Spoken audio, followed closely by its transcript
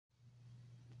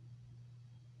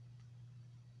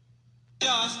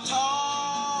Just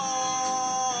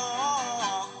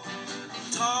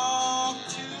talk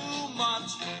too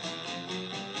much.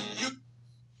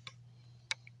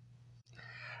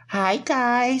 Hi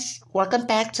guys, welcome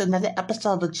back to another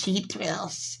episode of Cheap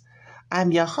Thrills.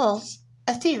 I'm your host,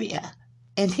 Etheria,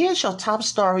 and here's your top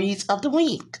stories of the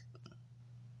week.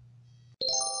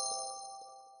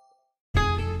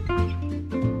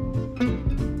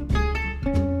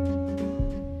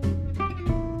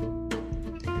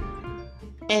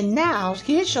 And now,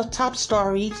 here's your top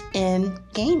stories in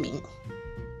gaming.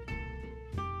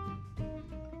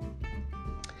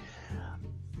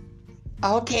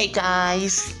 Okay,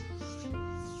 guys.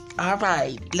 All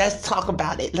right, let's talk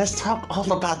about it. Let's talk all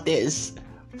about this.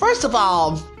 First of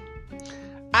all,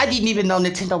 I didn't even know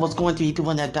Nintendo was going to be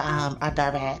doing a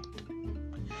direct.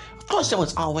 Of course, there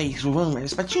was always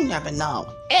rumors, but you never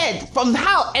know. And from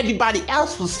how everybody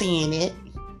else was seeing it,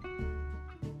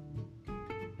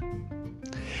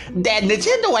 that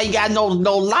Nintendo ain't got no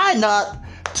lineup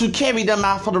to carry them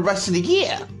out for the rest of the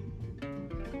year.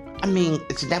 I mean,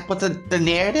 is that what the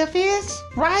narrative is,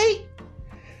 right?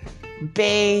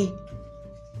 Baby,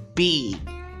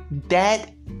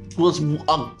 that was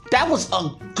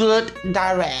a good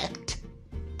direct.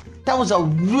 That was a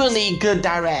really good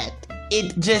direct.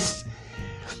 It just,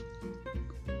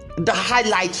 the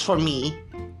highlights for me,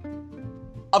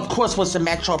 of course, was the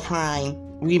Metro Prime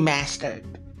remastered.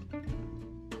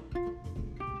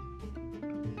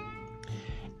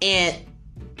 And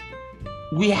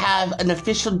we have an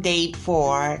official date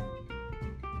for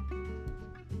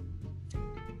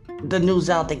the new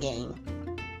Zelda game.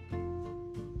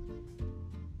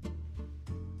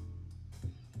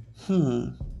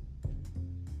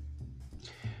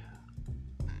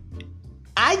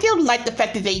 I don't like the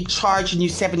fact that they charging you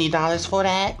 $70 for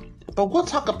that, but we'll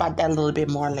talk about that a little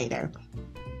bit more later.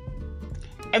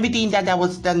 Everything that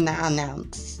was done now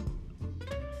announced.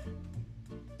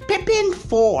 Pikmin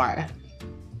 4.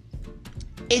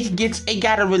 It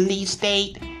got a release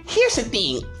date. Here's the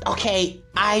thing, okay?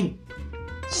 I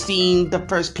seen the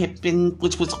first Pikmin,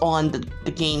 which was on the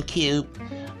GameCube.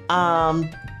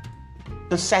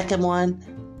 The second one.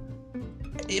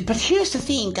 But here's the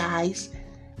thing, guys.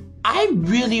 I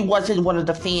really wasn't one of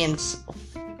the fans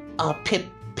of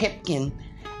Pikmin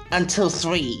until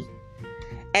 3.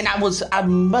 And I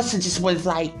must have just was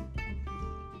like,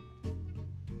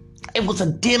 it was a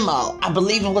demo. I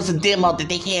believe it was a demo that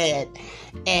they had.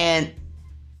 And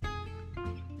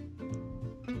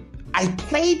I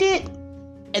played it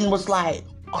and was like,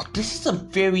 oh, this is a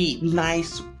very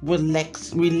nice,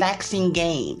 relaxing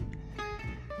game.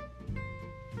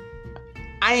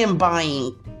 I am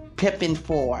buying Pikmin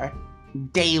 4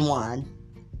 day one.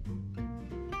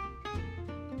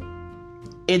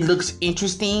 It looks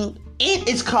interesting. It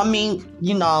is coming,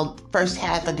 first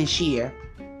half of this year,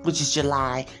 which is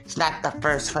July. It's not the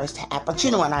first half, but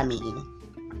you know what I mean.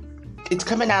 It's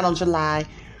coming out on July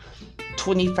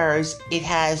 21st. It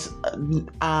has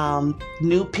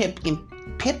new Pipkins.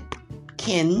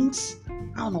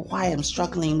 I don't know why I'm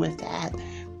struggling with that.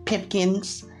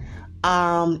 Pipkins.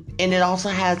 And it also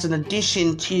has an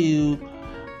addition to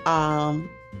a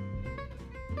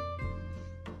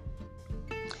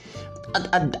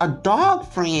dog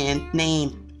friend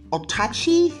named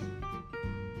Otachi.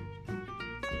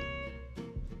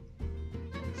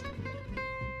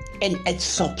 And it's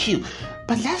so cute.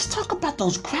 But let's talk about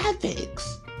those graphics.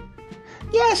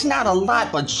 Yeah, it's not a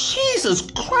lot, but Jesus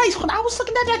Christ, when I was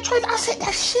looking at that trailer, I said,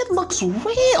 that shit looks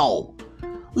real.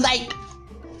 Like,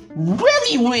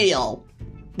 really real.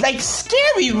 Like,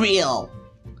 scary real.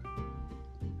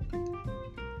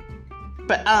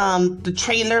 But, the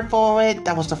trailer for it,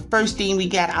 that was the first thing we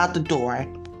got out the door.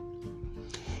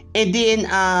 And then,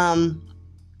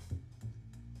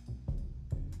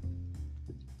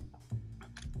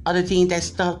 other thing that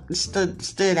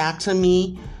stood out to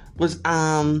me was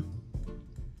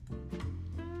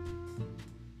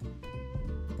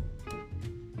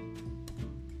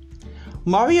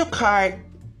Mario Kart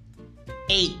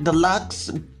 8 Deluxe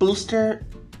Booster.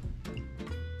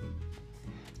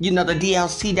 The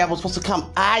DLC that was supposed to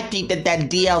come. I think that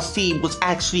DLC was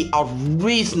actually a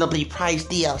reasonably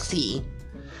priced DLC.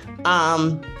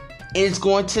 It's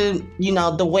going to,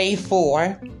 the Wave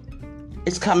 4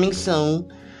 is coming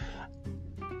soon.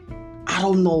 I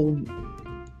don't know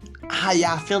how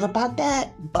y'all feel about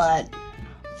that, but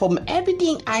from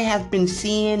everything I have been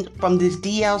seeing from this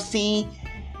DLC,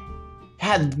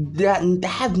 have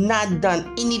not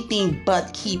done anything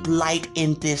but keep light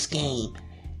in this game.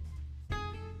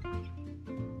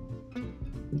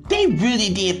 They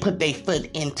really did put their foot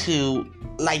into,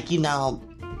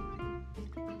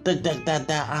 the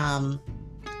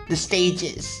the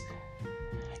stages.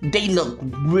 They look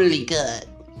really good.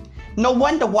 No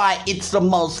wonder why it's the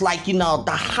most, like, you know,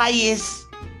 the highest.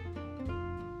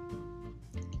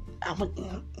 Not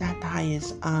the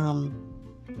highest.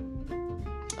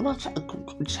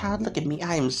 Child, look at me.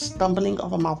 I am stumbling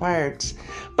over my words.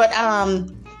 But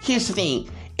here's the thing.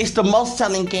 It's the most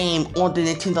selling game on the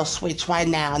Nintendo Switch right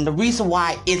now. And the reason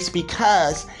why is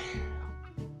because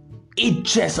it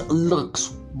just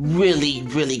looks really,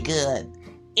 really good.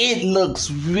 It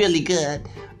looks really good.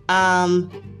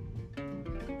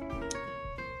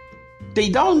 They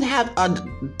don't have a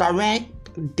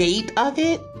direct date of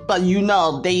it, but you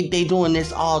know they doing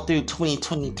this all through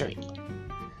 2023.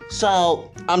 So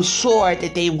I'm sure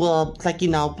that they will, like, you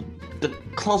know, the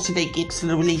closer they get to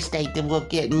the release date, they will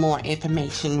get more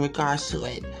information in regards to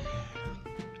it.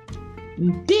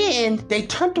 Then they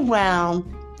turned around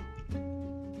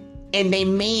and they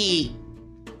made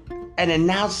an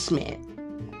announcement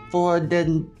for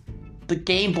the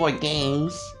Game Boy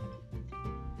games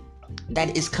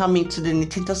that is coming to the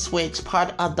Nintendo Switch,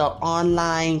 part of the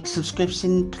online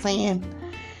subscription plan.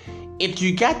 If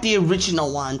you got the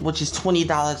original one, which is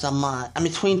 $20 a month,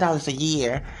 $20 a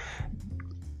year,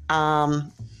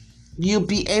 you'll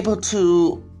be able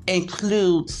to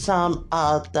include some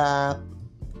of the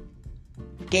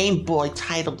Game Boy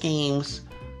title games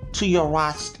to your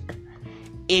roster.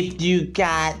 If you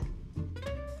got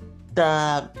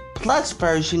the Plus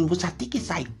version, which I think is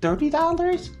like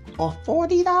 $30 or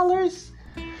 $40,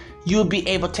 you'll be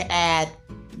able to add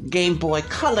Game Boy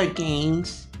Color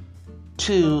games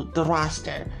to the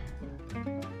roster.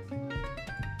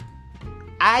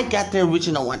 I got the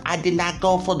original one. I did not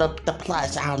go for the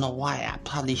Plus. I don't know why. I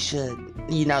probably should.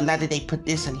 You know, now that they put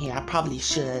this in here, I probably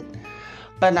should.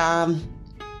 But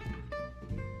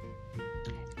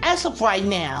as of right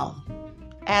now,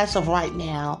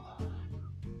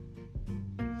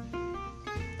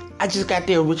 I just got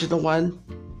the original one.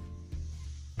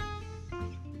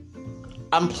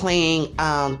 I'm playing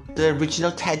the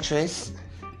original Tetris.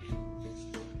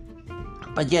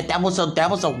 But yeah, that was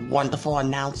a wonderful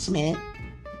announcement.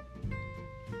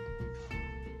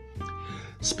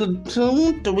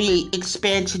 Splatoon 3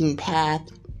 expansion pack.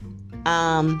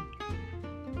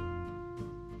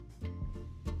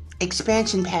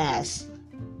 Expansion pass.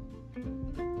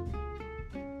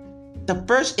 The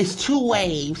first is 2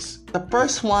 waves. The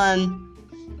first one,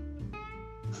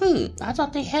 I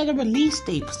thought they had a release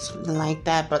date for something like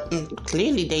that, but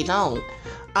clearly they don't.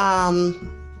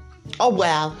 Oh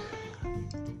well.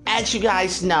 As you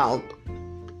guys know,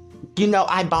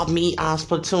 I bought me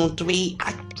Splatoon 3.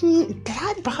 Did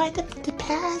I buy the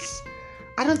pass?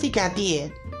 I don't think I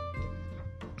did.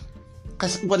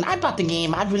 Because when I bought the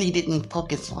game, I really didn't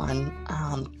focus on,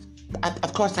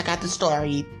 of course I got the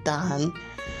story done.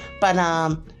 But,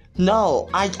 no,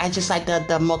 I just like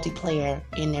the multiplayer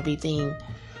and everything.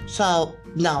 So,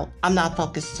 no, I'm not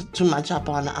focused too much up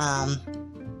on,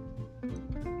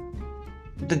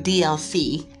 the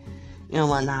DLC and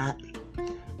whatnot.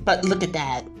 But look at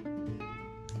that.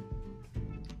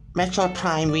 Metroid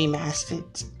Prime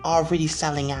Remastered already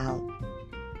selling out.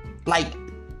 Like,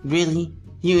 really?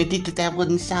 You think that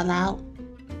wouldn't sell out?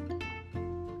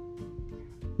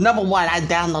 Number one, I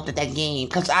downloaded that game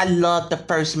because I loved the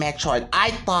first Metroid.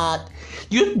 I thought,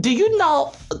 do you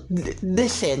know,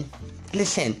 listen,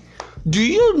 do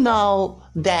you know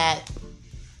that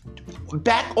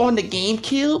back on the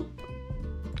GameCube,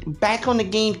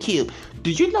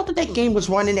 do you know that game was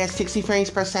running at 60 frames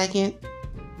per second?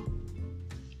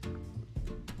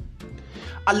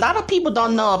 A lot of people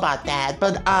don't know about that,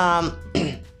 but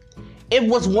it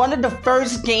was one of the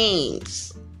first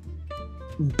games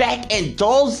back in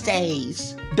those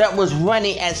days that was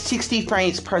running at 60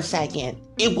 frames per second.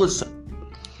 It was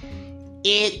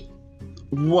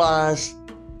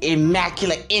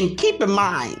immaculate. And keep in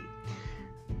mind,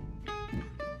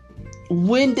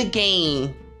 when the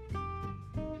game,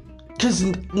 because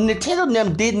Nintendo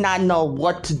them did not know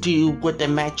what to do with the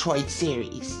Metroid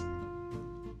series.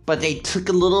 But they took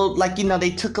a little,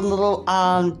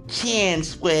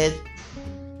 chance with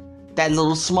that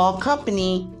little small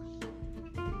company,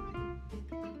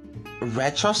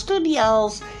 Retro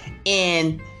Studios,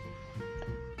 and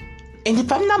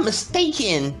if I'm not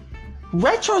mistaken,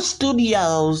 Retro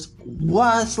Studios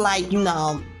was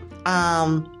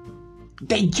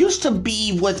they used to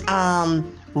be with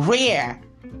Rare,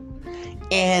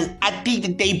 and I think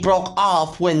that they broke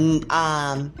off when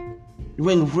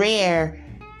Rare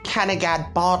kind of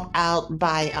got bought out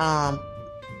by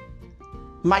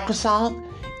Microsoft,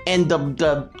 and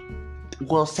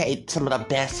we'll say some of the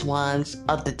best ones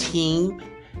of the team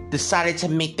decided to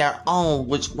make their own,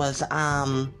 which was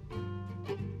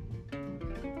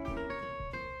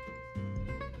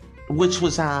which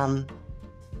was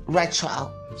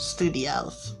Retro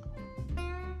Studios.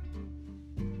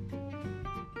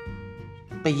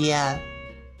 But yeah,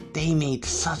 they made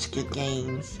such good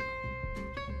games.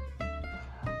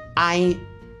 I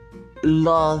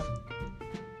love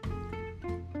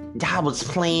that I was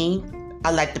playing.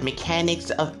 I like the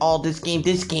mechanics of all this game.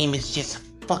 This game is just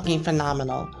fucking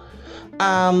phenomenal.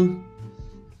 God,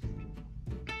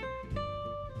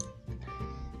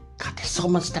 there's so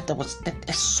much stuff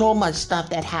there's so much stuff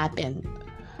that happened.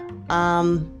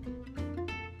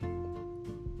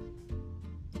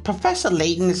 Professor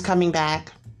Layton is coming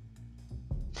back.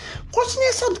 Wasn't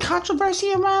there some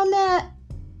controversy around that?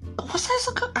 Was there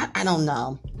some... I don't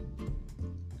know.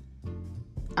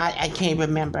 I can't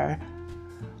remember.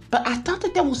 But I thought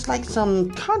that there was like some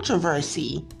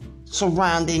controversy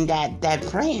surrounding that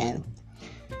brand.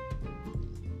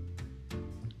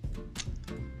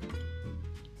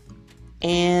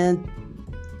 And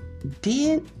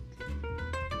then...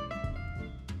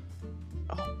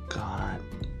 Oh, God.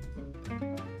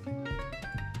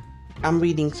 I'm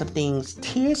reading some things.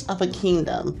 Tears of a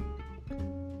Kingdom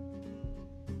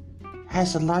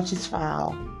has the largest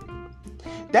file.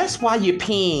 That's why you're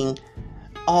paying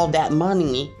all that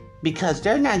money, because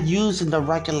they're not using the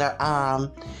regular,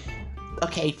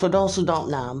 okay, for those who don't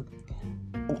know,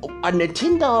 a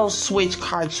Nintendo Switch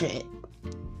cartridge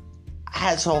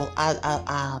has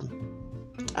a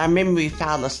memory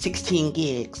file of 16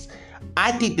 gigs.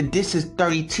 I think that this is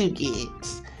 32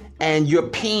 gigs, and you're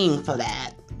paying for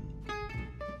that.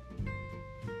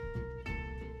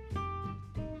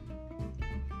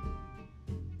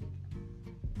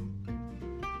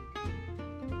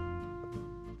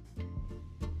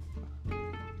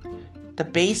 The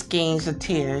base games of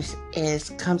Tears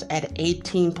comes at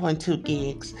 18.2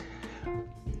 gigs.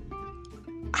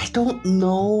 I don't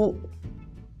know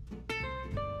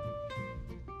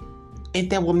if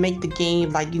that will make the game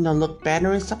look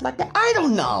better and stuff like that. I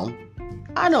don't know.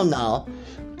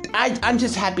 I'm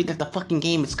just happy that the fucking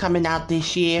game is coming out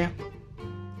this year.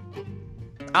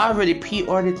 I already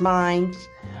pre-ordered mine.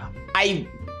 I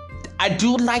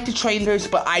do like the trailers,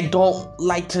 but I don't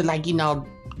like to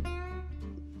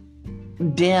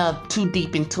delve too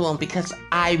deep into them, because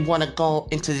I want to go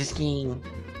into this game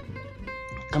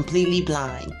completely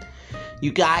blind.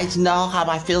 You guys know how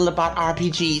I feel about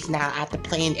RPGs now after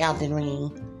playing Elden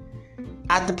Ring.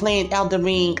 After playing Elden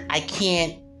Ring, I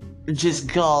can't just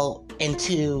go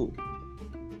into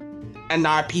an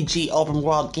RPG open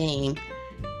world game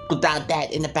without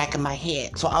that in the back of my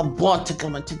head. So I want to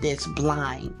go into this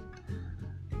blind.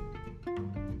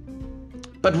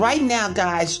 But right now,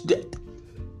 guys,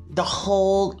 the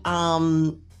whole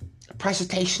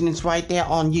presentation is right there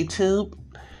on YouTube.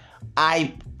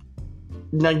 I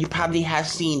know you probably have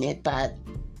seen it, but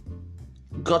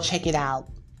go check it out.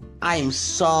 I am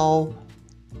so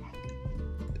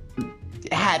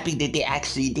happy that they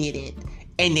actually did it,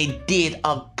 and they did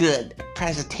a good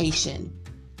presentation.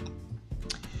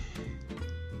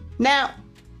 Now,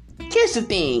 here's the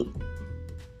thing.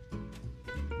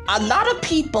 A lot of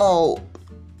people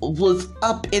was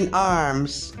up in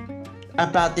arms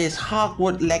about this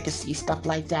Hogwarts Legacy stuff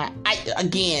like that.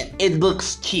 Again, it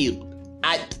looks cute.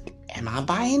 Am I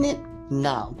buying it?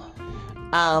 No.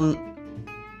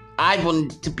 I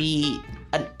wanted it to be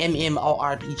an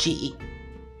MMORPG.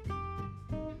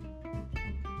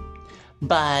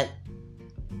 But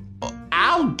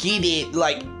I'll get it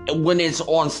when it's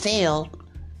on sale.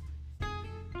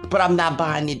 But I'm not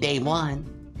buying it day one.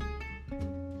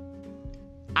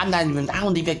 I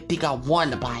don't even think I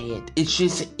want to buy it.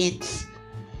 It's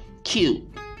cute.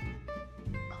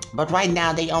 But right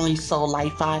now they only sold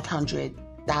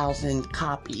 500,000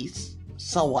 copies.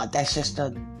 So what? That's just the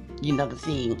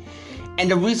thing. And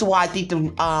the reason why I think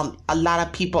a lot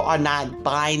of people are not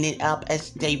buying it up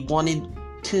as they wanted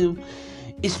to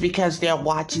is because they're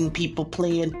watching people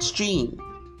play and streaming.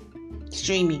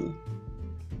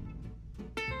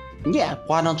 Yeah,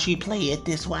 why don't you play it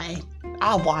this way?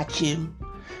 I'll watch you.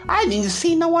 I didn't even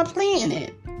see no one playing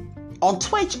it on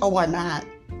Twitch or whatnot.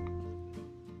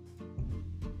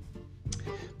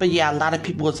 But yeah, a lot of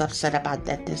people was upset about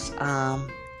that this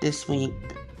week.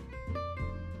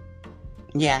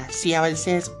 Yeah, see how it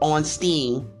says on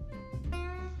Steam.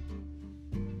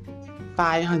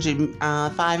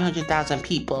 500,000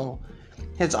 people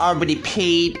has already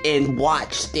paid and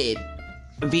watched it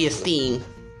via Steam.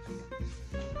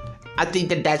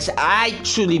 I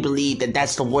truly believe that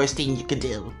that's the worst thing you could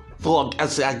do for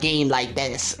a game like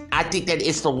this. I think that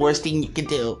it's the worst thing you could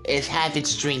do is have it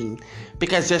streamed,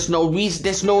 because there's no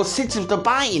incentive to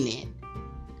buying it.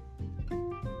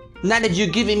 Now that you're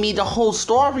giving me the whole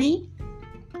story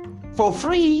for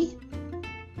free,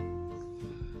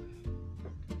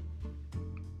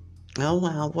 Oh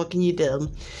well, what can you do?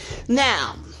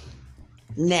 Now,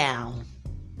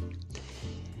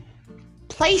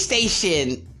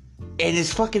 PlayStation and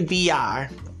its fucking VR.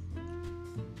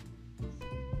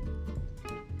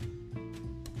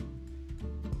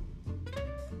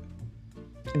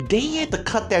 They had to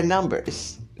cut their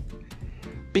numbers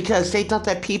because they thought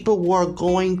that people were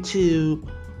going to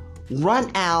run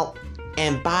out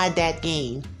and buy that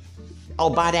game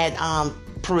or buy that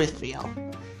peripheral.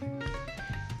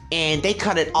 And they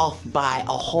cut it off by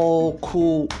a whole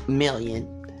cool million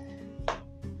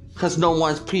because no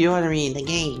one's pre-ordering the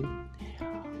game.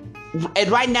 And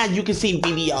right now you can see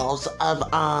videos of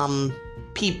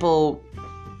people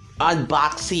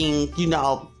unboxing,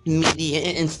 media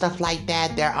and stuff like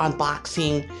that. They're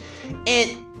unboxing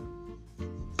it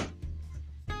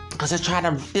because they're trying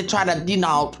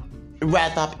to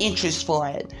rev up interest for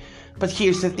it. But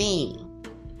here's the thing,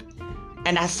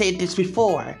 and I said this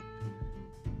before.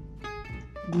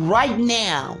 Right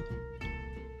now,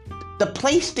 the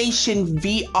PlayStation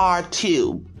VR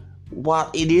 2, while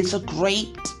it is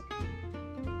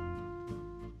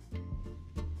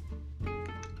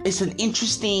it's an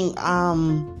interesting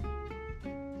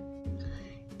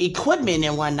equipment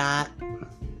and whatnot,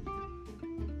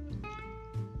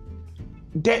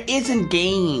 there isn't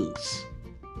games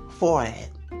for it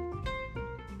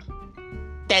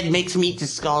that makes me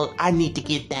just go, I need to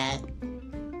get that.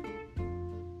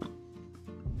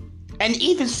 And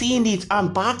even seeing these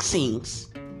unboxings,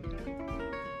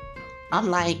 I'm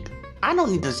like, I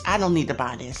don't need to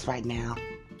buy this right now.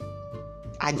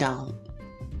 I don't.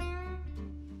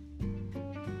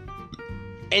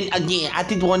 And again, I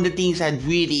think one of the things that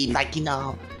really,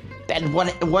 that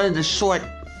one of the short,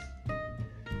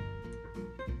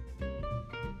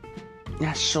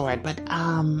 not short, but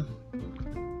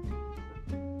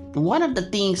one of the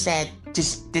things that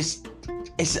just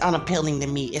is unappealing to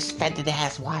me is the fact that it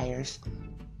has wires.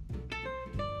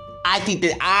 I think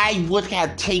that I would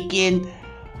have taken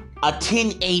a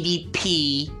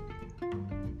 1080p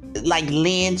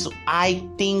lens, eye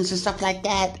things and stuff like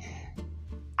that.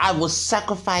 I will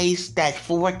sacrifice that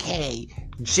 4K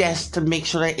just to make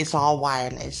sure that it's all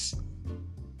wireless.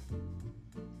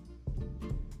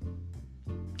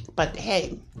 But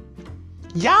hey,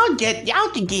 y'all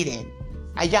can get it.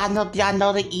 Y'all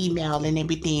know the email and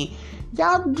everything.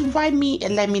 Y'all write me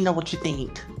and let me know what you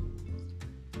think.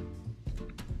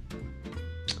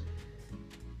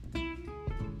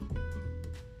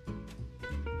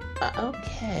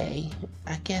 Okay,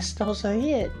 I guess those are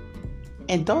it.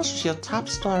 And those are your top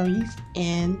stories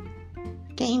in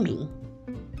gaming.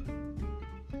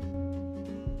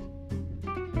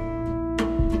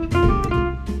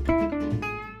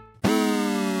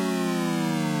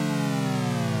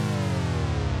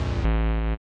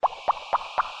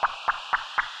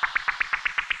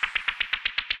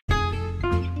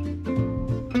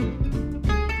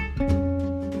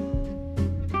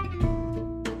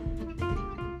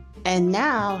 And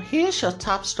now, here's your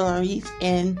top stories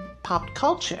in pop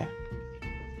culture.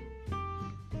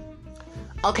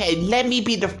 Okay, let me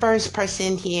be the first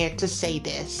person here to say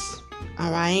this.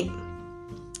 Alright?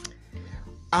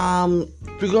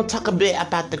 We're gonna talk a bit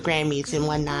about the Grammys and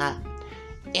whatnot,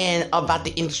 and about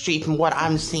the industry from what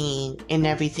I'm seeing and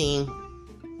everything.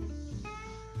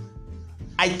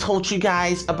 I told you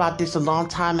guys about this a long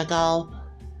time ago,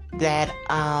 that,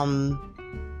 I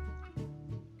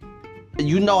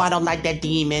don't like that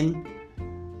demon,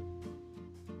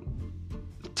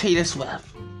 Taylor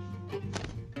Swift.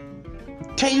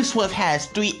 Taylor Swift has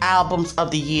 3 albums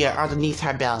of the year underneath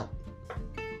her belt.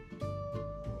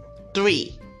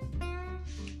 3.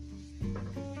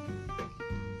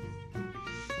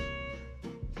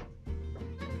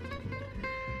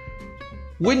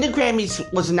 When the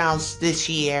Grammys was announced this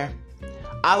year,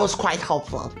 I was quite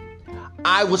hopeful.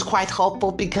 I was quite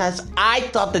hopeful because I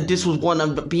thought that this was one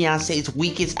of Beyonce's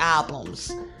weakest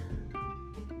albums.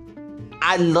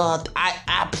 I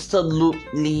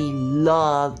absolutely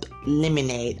loved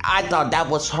Lemonade. I thought that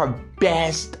was her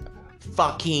best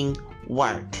fucking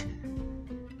work.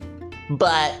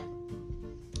 But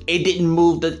it didn't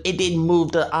move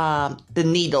the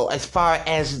needle as far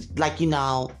as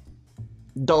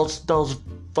those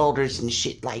voters and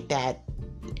shit like that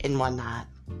and whatnot.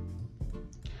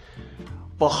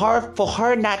 For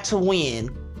her not to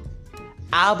win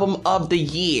Album of the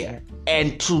Year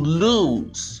and to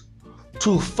lose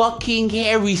to fucking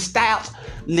Harry Styles.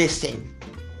 Listen,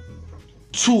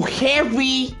 to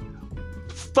Harry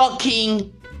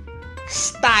fucking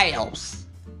Styles.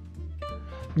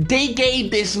 They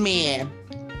gave this man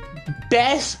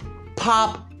best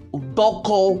pop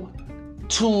vocal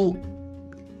to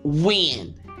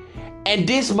win. And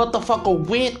this motherfucker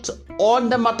went on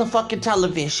the motherfucking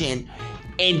television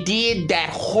and did that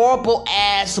horrible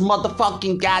ass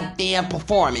motherfucking goddamn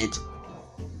performance.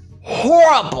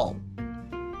 Horrible.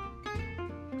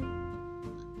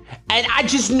 And I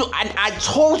just knew, I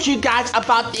told you guys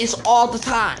about this all the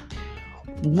time.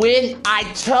 When I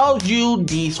tell you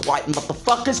these white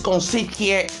motherfuckers gonna sit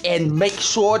here and make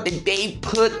sure that they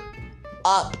put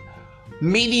up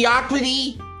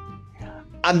mediocrity,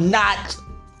 I'm not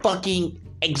fucking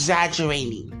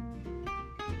exaggerating.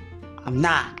 I'm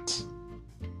not.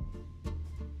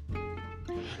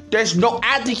 There's no,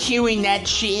 after hearing that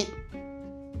shit,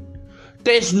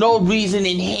 there's no reason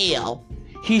in hell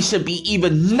he should be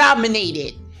even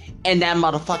nominated in that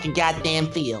motherfucking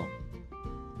goddamn field.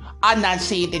 I'm not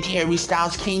saying that Harry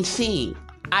Styles can't sing.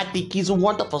 I think he's a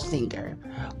wonderful singer.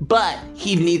 But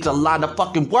he needs a lot of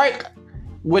fucking work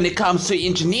when it comes to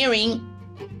engineering.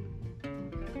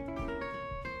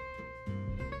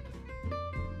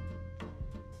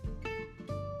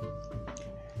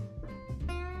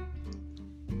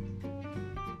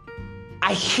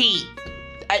 I hate,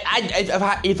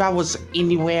 if I was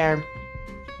anywhere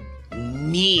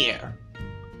near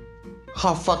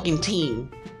her fucking team,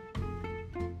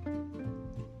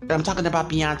 I'm talking about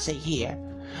Beyonce here,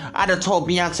 I'd have told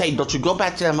Beyonce, don't you go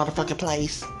back to that motherfucking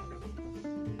place.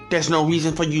 There's no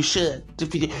reason for you should.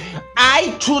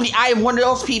 I am one of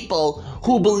those people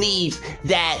who believes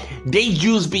that they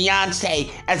use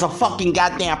Beyonce as a fucking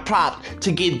goddamn prop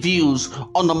to get views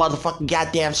on the motherfucking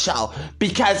goddamn show.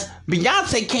 Because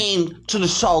Beyonce came to the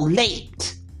show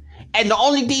late. And the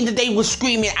only thing that they were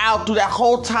screaming out through that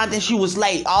whole time that she was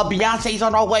late, oh, Beyonce's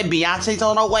on her way, Beyonce's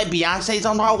on her way, Beyonce's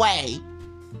on her way.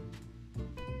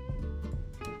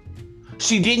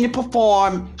 She didn't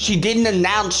perform. She didn't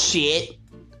announce shit.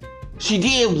 She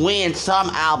did win some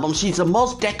albums. She's the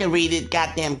most decorated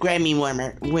goddamn Grammy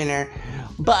winner.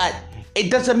 But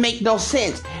it doesn't make no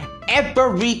sense.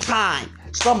 Every time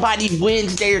somebody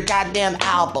wins their goddamn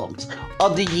albums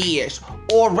of the years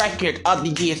or record of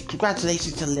the years,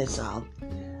 congratulations to Lizzo.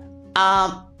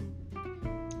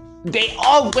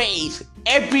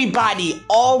 Everybody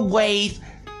always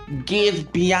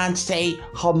give Beyonce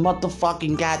her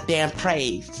motherfucking goddamn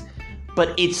praise.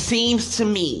 But it seems to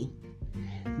me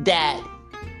that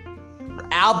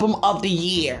album of the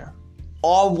year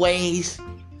always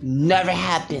never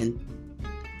happened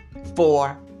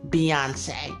for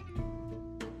Beyonce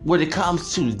when it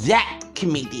comes to that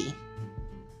committee.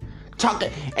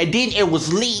 And then it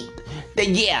was leaked that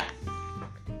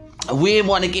we didn't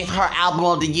want to give her album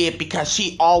of the year because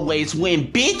she always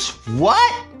win. Bitch,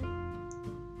 what?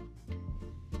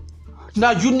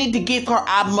 Now you need to give her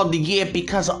album of the year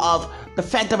because of the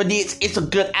fact of it is, it's a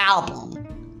good album.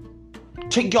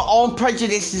 Take your own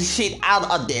prejudice and shit out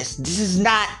of this. This is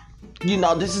not,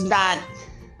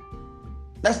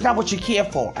 that's not what you care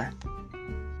for.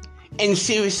 And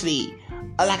seriously,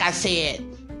 like I said,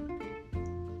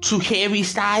 to Harry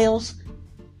Styles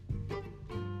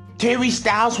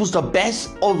was the best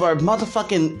over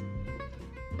motherfucking...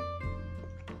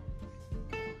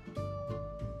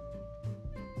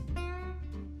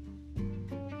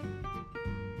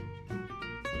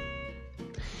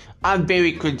 I'm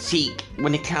very critique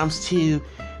when it comes to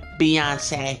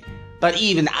Beyonce, but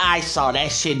even I saw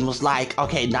that shit and was like,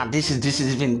 okay, now this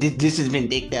is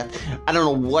vindictive. I don't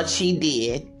know what she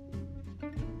did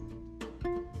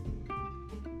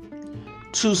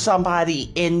to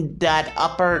somebody in that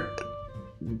upper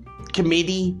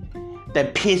committee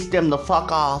that pissed them the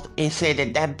fuck off and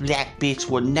said that black bitch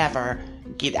would never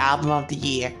get album of the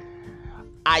year.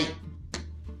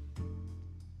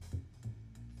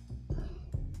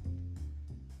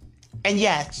 And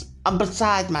yes, I'm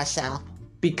beside myself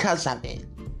because of it.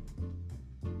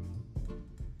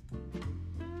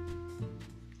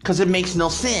 Because it makes no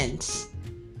sense.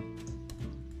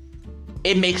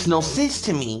 It makes no sense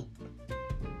to me.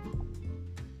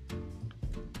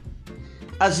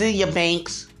 Azealia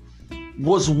Banks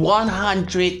was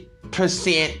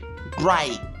 100%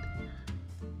 right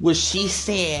when she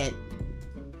said,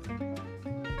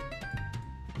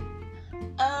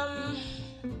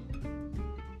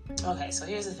 okay, so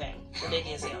here's the thing.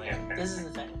 This is the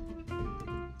thing.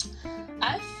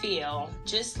 I feel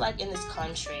just in this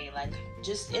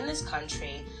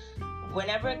country,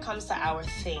 whenever it comes to our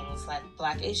things, like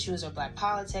black issues or black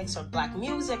politics or black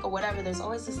music or whatever, there's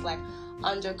always this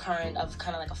undercurrent of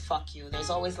kind of like a fuck you.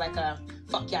 There's always like a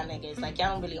fuck y'all niggas. Like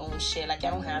y'all don't really own shit. Like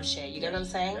y'all don't have shit. You get what I'm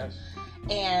saying? Yes.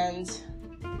 And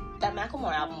that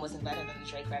Macklemore album wasn't better than the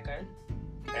Drake record.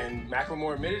 And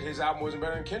Macklemore admitted his album wasn't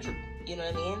better than Kendrick. You know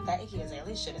what I mean? That Iggy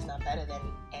Azalea shit is not better than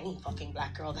any fucking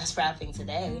black girl that's rapping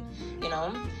today, you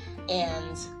know?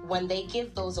 And when they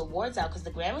give those awards out, because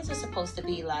the Grammys are supposed to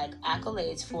be like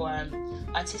accolades for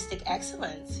artistic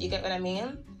excellence, you get what I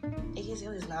mean? Iggy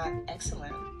Azalea is not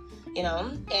excellent, you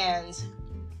know? And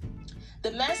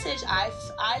the message I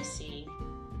see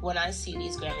when I see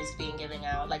these Grammys being given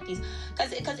out, like these,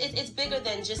 because it's bigger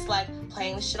than just like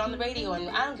playing the shit on the radio and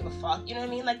I don't give a fuck, you know what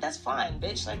I mean? Like, that's fine,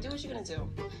 bitch, like, do what you're gonna do.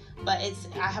 But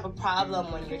I have a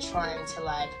problem when you're trying to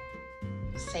like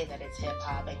say that it's hip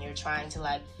hop and you're trying to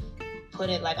like put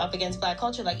it like up against black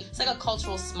culture. Like, it's like a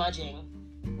cultural smudging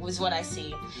was what I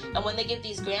see. And when they give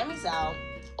these Grammys out,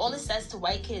 all it says to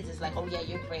white kids is like, oh yeah,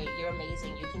 you're great, you're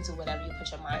amazing, you can do whatever you put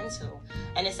your mind to.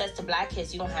 And it says to black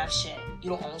kids, you don't have shit,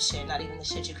 you don't own shit, not even the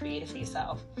shit you created for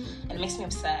yourself. And it makes me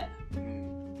upset.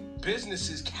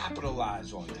 Businesses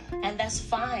capitalize on that. And that's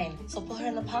fine. So put her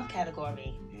in the pop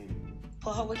category.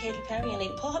 Put her with Katy Perry and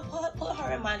put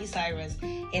her and Miley Cyrus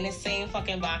in the same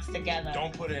fucking box together.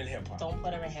 Don't put her in hip hop. Don't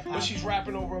put her in hip hop. But she's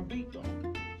rapping over a beat though.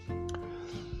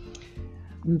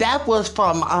 That was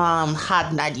from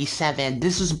Hot 97.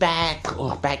 This was back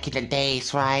in the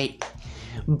days, right?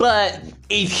 But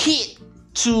it hit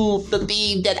to the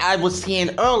theme that I was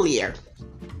saying earlier.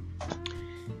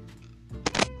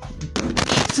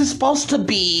 This is supposed to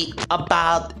be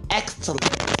about excellence.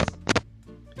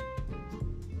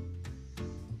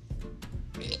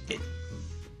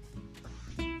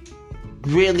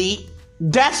 Really?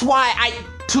 That's why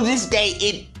to this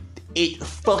day,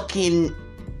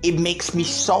 it makes me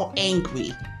so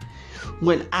angry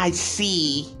when I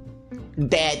see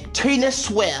that Taylor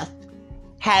Swift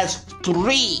has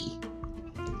three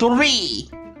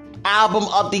album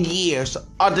of the years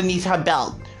underneath her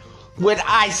belt. When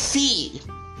I see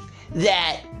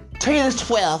that Taylor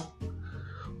Swift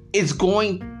is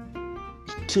going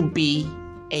to be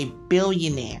a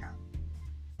billionaire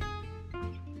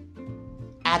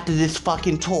after this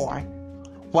fucking tour,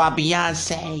 while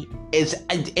Beyonce is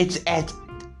at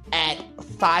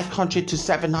 500 to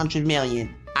 700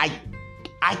 million.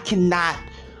 I cannot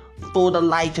for the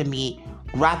life of me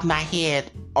wrap my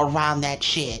head around that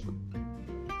shit.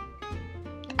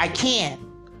 I can't.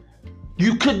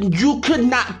 You could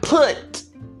not put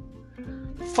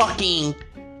fucking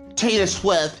Taylor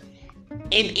Swift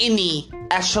in any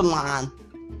echelon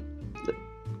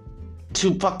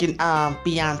to fucking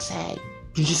Beyonce.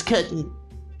 You just couldn't.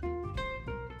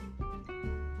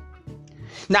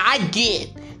 Now I get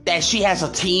that she has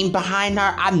a team behind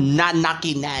her. I'm not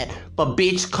knocking that. But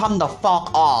bitch, come the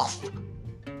fuck off.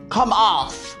 Come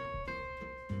off.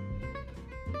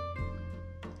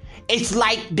 It's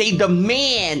like they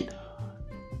demand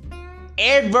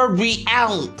every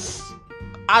ounce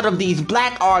out of these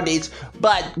black artists,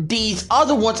 but these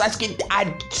other ones,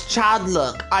 child,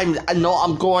 look, I know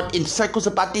I'm going in circles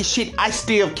about this shit. I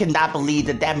still cannot believe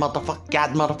that motherfucker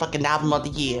got motherfucking album of the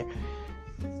year.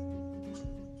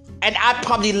 And I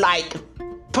probably like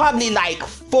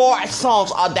 4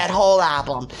 songs on that whole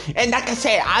album. And like I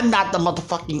said, I'm not the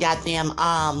motherfucking goddamn,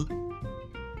 I'm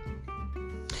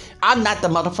not the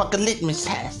motherfucking litmus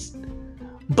test.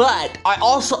 But I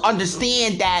also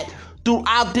understand that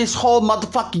throughout this whole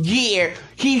motherfucking year,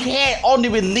 he had only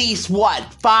released,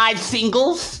 5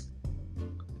 singles?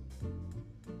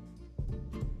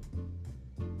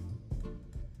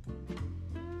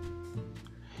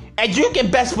 And you can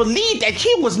best believe that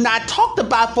he was not talked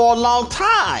about for a long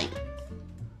time.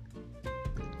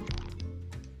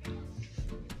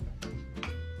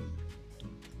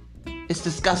 It's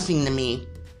disgusting to me.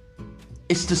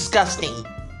 It's disgusting.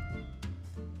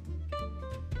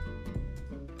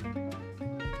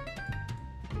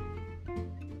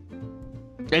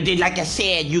 And then, like I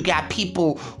said, you got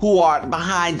people who are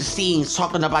behind the scenes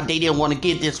talking about they didn't want to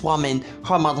give this woman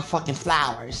her motherfucking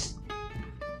flowers.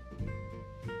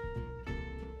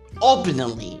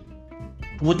 Openly.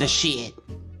 With the shit.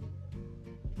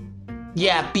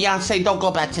 Yeah, Beyonce, don't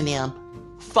go back to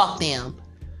them. Fuck them.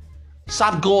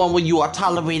 Stop going where you are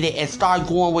tolerated and start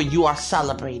going where you are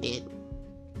celebrated.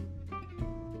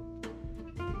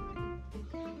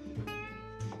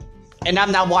 And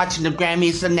I'm not watching the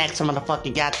Grammys the next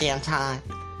motherfucking goddamn time.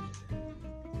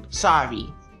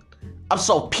 Sorry. I'm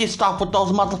so pissed off with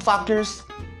those motherfuckers.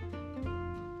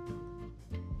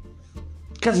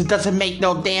 Because it doesn't make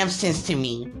no damn sense to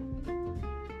me.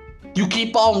 Y'all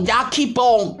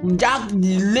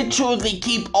literally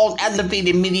keep on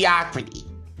elevating mediocrity.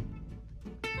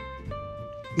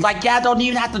 Like, y'all don't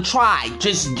even have to try.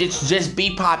 Just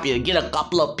be popular. Get a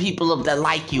couple of people that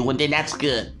like you, and then that's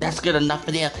good. That's good enough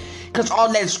for them. Because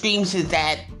all that screams is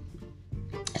that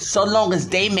so long as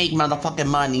they make motherfucking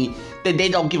money, then they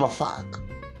don't give a fuck.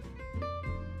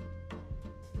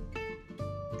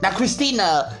 Now,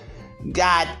 Christina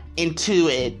got into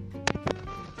it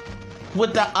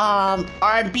with the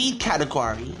R&B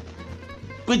category.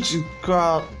 Which,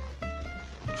 girl,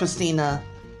 Christina,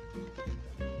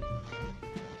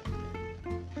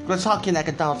 we're talking like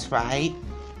adults, right?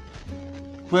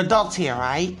 We're adults here,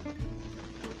 right?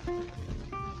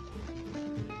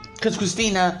 Because,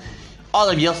 Christina, all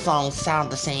of your songs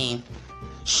sound the same.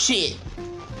 Shit.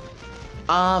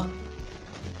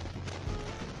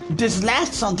 This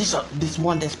last song, this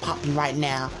one that's popping right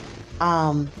now,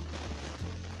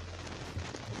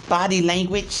 Body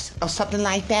Language or something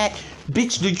like that.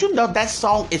 Bitch, did you know that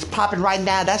song is popping right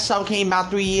now? That song came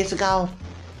out 3 years ago.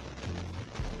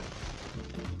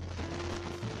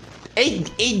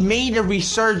 It made a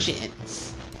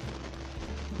resurgence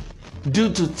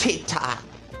due to TikTok.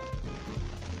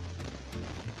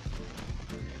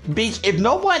 Bitch, if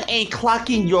no one ain't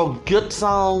clocking your good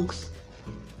songs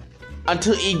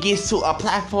until it gets to a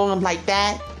platform like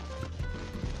that,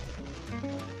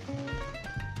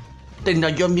 then no,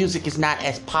 your music is not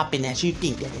as popping as you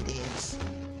think that it is.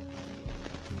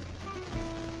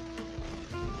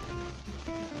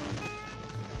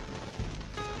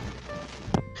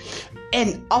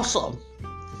 And also,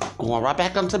 going right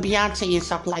back onto Beyonce and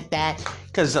stuff like that,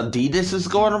 because Adidas is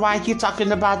going around here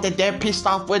talking about that they're pissed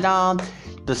off with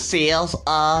the sales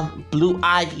of Blue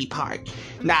Ivy Park.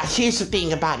 Now, here's the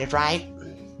thing about it, right?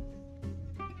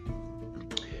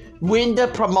 When the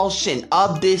promotion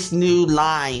of this new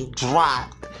line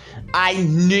dropped, I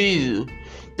knew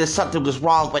that something was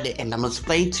wrong with it, and I'm gonna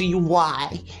explain to you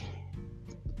why.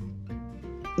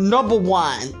 Number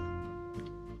one,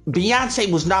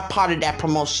 Beyonce was not part of that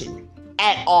promotion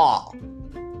at all.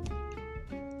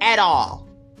 At all.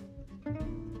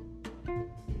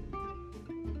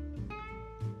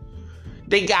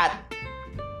 They got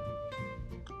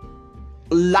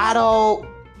Lotto,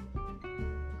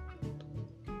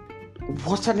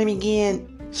 what's her name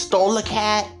again? Stola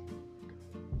Cat,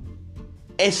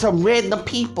 and some random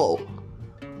people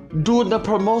doing the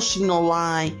promotional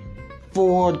line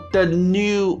for the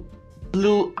new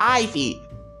Blue Ivy.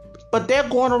 But they're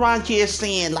going around here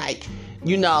saying, like,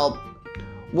 you know,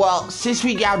 well, since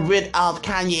we got rid of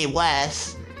Kanye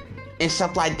West and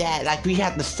stuff like that, like, we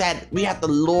have to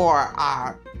lower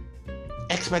our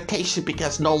expectation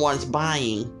because no one's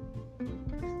buying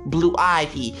Blue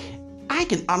Ivy. I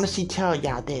can honestly tell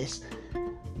y'all this.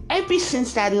 Ever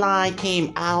since that line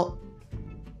came out,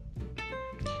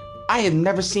 I have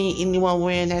never seen anyone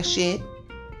wearing that shit.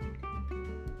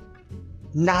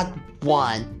 Not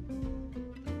one.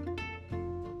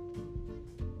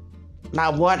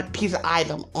 Not one piece of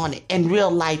item on it. In real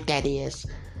life, that is.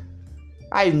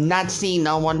 I have not seen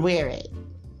no one wear it.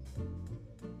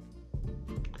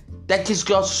 That just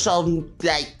goes to show,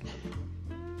 like,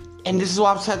 and this is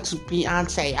what I was saying to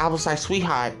Beyonce. I was like,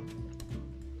 sweetheart,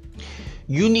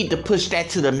 you need to push that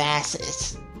to the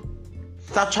masses.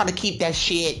 Stop trying to keep that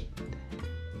shit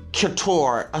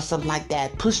couture or something like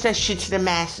that. Push that shit to the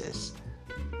masses.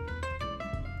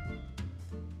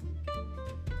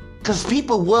 Because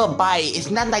people will buy it.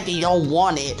 It's not like they don't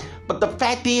want it. But the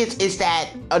fact is that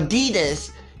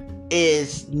Adidas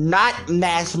is not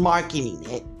mass marketing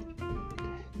it.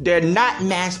 They're not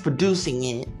mass producing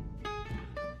it.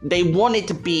 They want it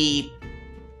to be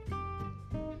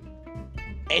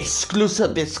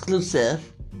exclusive.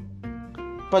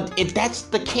 But if that's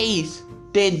the case,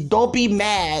 then don't be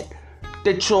mad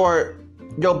that your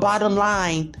bottom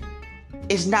line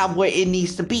is not where it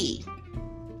needs to be.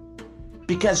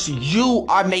 Because you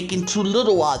are making too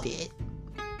little of it.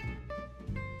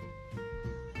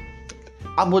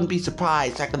 I wouldn't be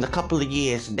surprised, like in a couple of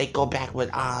years, they go back with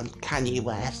Kanye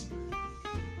West.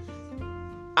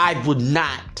 I would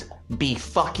not be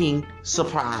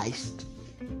surprised.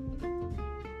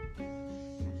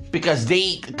 Because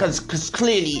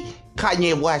clearly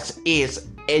Kanye West is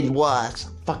and was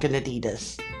fucking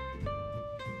Adidas.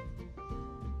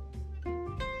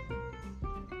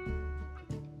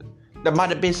 There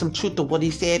might have been some truth to what he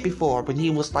said before, when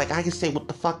he was like, I can say what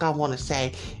the fuck I want to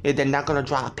say, and they're not gonna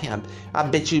drop him. I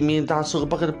bet you $1 million a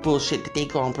bucket of bullshit that they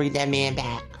gonna bring that man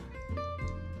back.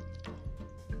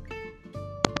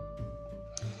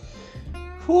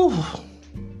 Whew.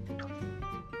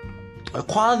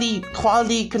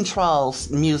 Quality Control's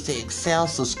music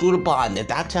sells to Scooter Bond. Did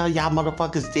I tell y'all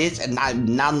motherfuckers this? And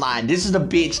I'm not lying. This is the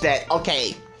bitch that,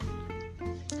 okay.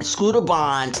 Scooter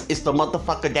Bond is the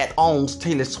motherfucker that owns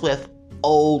Taylor Swift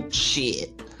old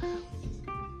shit.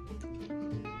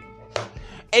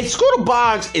 And Scooter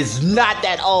Bond is not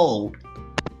that old.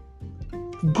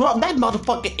 Girl, that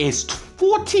motherfucker is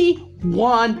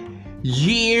 41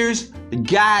 years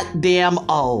goddamn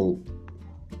old.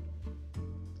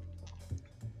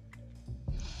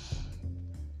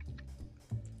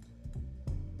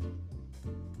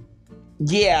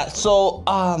 Yeah, so,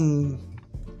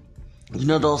 you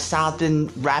know those Southern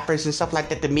rappers and stuff like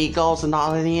that, the Migos and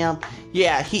all of them?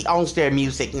 Yeah, he owns their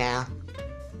music now.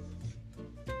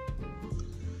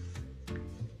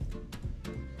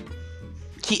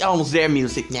 He owns their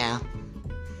music now.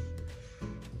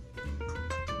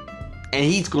 And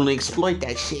he's gonna exploit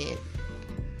that shit.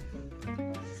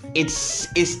 It's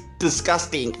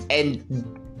disgusting. And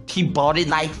he bought it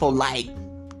like for like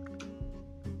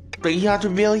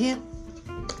 300 million?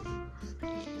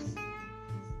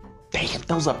 Damn,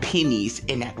 those are pennies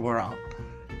in that world.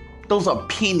 Those are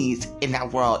pennies in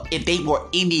that world. If they were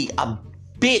a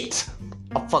bit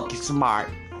of fucking smart,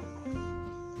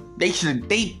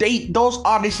 those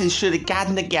artists should have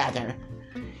gotten together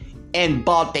and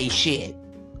bought their shit.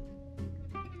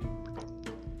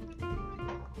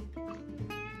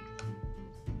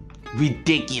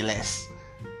 Ridiculous.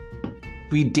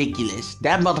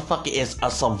 That motherfucker is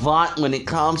a savant when it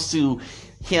comes to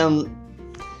him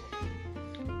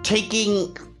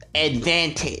taking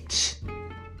advantage.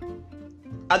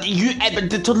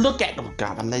 To look at, oh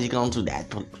God, I'm not even gonna do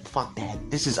that. Fuck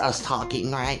that. This is us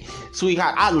talking, right?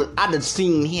 Sweetheart, I done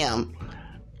seen him,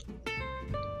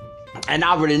 and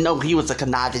I already know he was a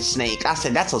conniving snake. I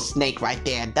said, that's a snake right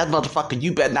there. That motherfucker,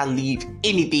 you better not leave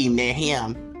anything near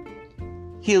him.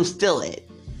 He'll steal it.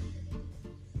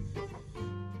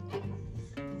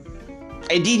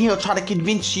 And then he'll try to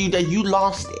convince you that you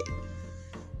lost it.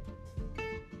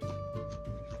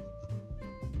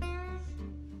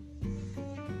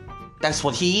 That's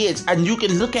what he is. And you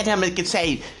can look at him and can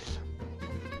say,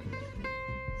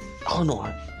 hold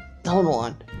on.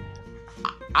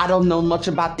 I don't know much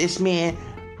about this man,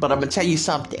 but I'm going to tell you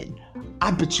something. I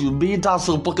bet you $1 million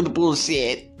for a book of the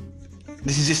bullshit.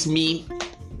 This is just me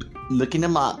looking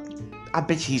him up. I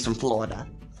bet you he's from Florida.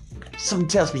 Something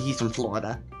tells me he's from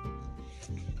Florida.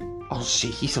 Oh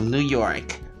shit, he's from New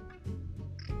York.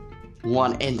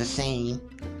 One and the same.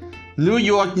 New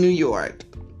York.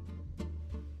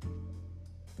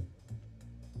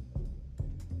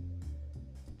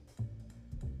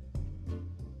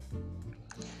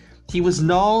 He was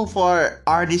known for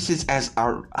artists as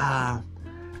Ariana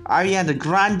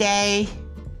Grande,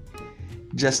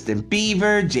 Justin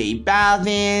Bieber, J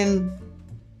Balvin.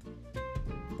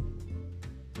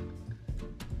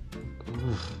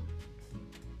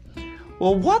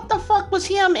 Well, what the fuck was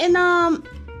him in Oh,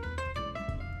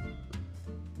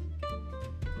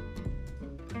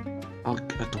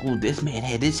 dude, this man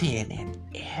had his hand in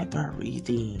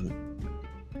everything.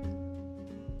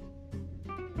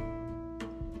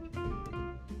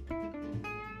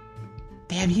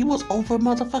 Damn, he was over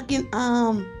motherfucking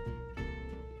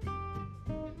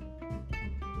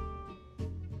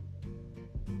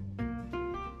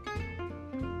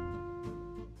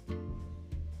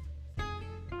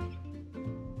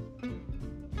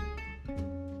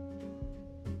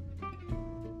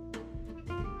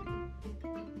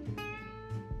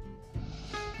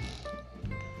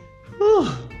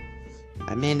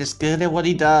That man is good at what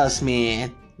he does,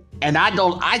 man. And I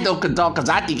don't condone, because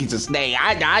I think he's a snake.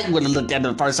 I would have looked at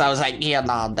him first. I was like, yeah,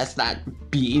 no, that's not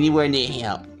be anywhere near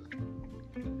him.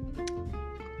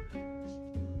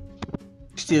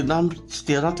 Still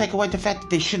don't take away the fact that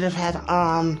they should have had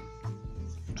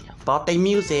bought their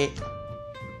music.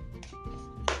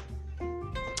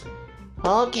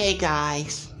 Okay,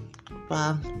 guys.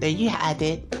 Well, there you had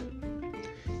it.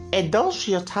 And those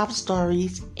are your top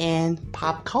stories in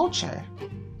pop culture.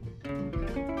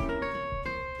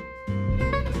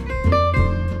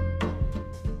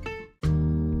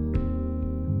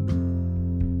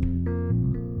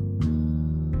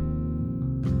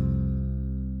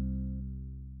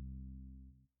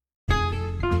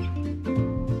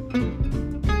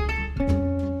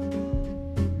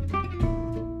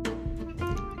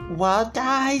 Well,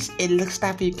 guys, it looks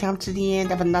like we've come to the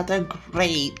end of another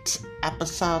great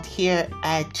episode here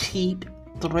at Cheap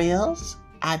Thrills.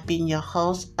 I've been your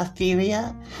host,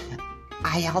 Etheria.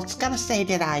 I also gotta say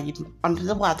that I'm under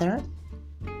the weather,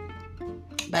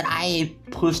 but I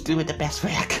pushed through it the best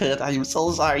way I could. I am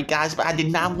so sorry, guys, but I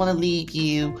did not want to leave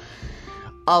you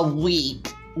a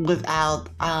week without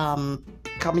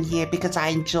coming here because I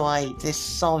enjoyed this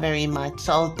so very much.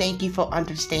 So thank you for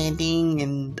understanding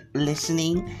and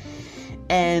listening.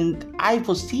 And I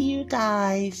will see you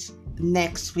guys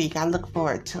next week. I look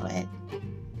forward to it.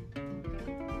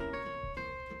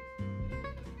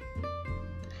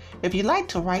 If you'd like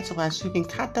to write to us, you can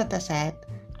contact us at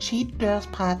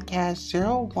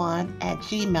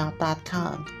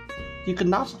cheapthrillspodcast01@gmail.com. You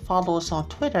can also follow us on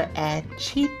Twitter at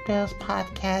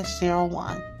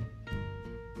cheapthrillspodcast01.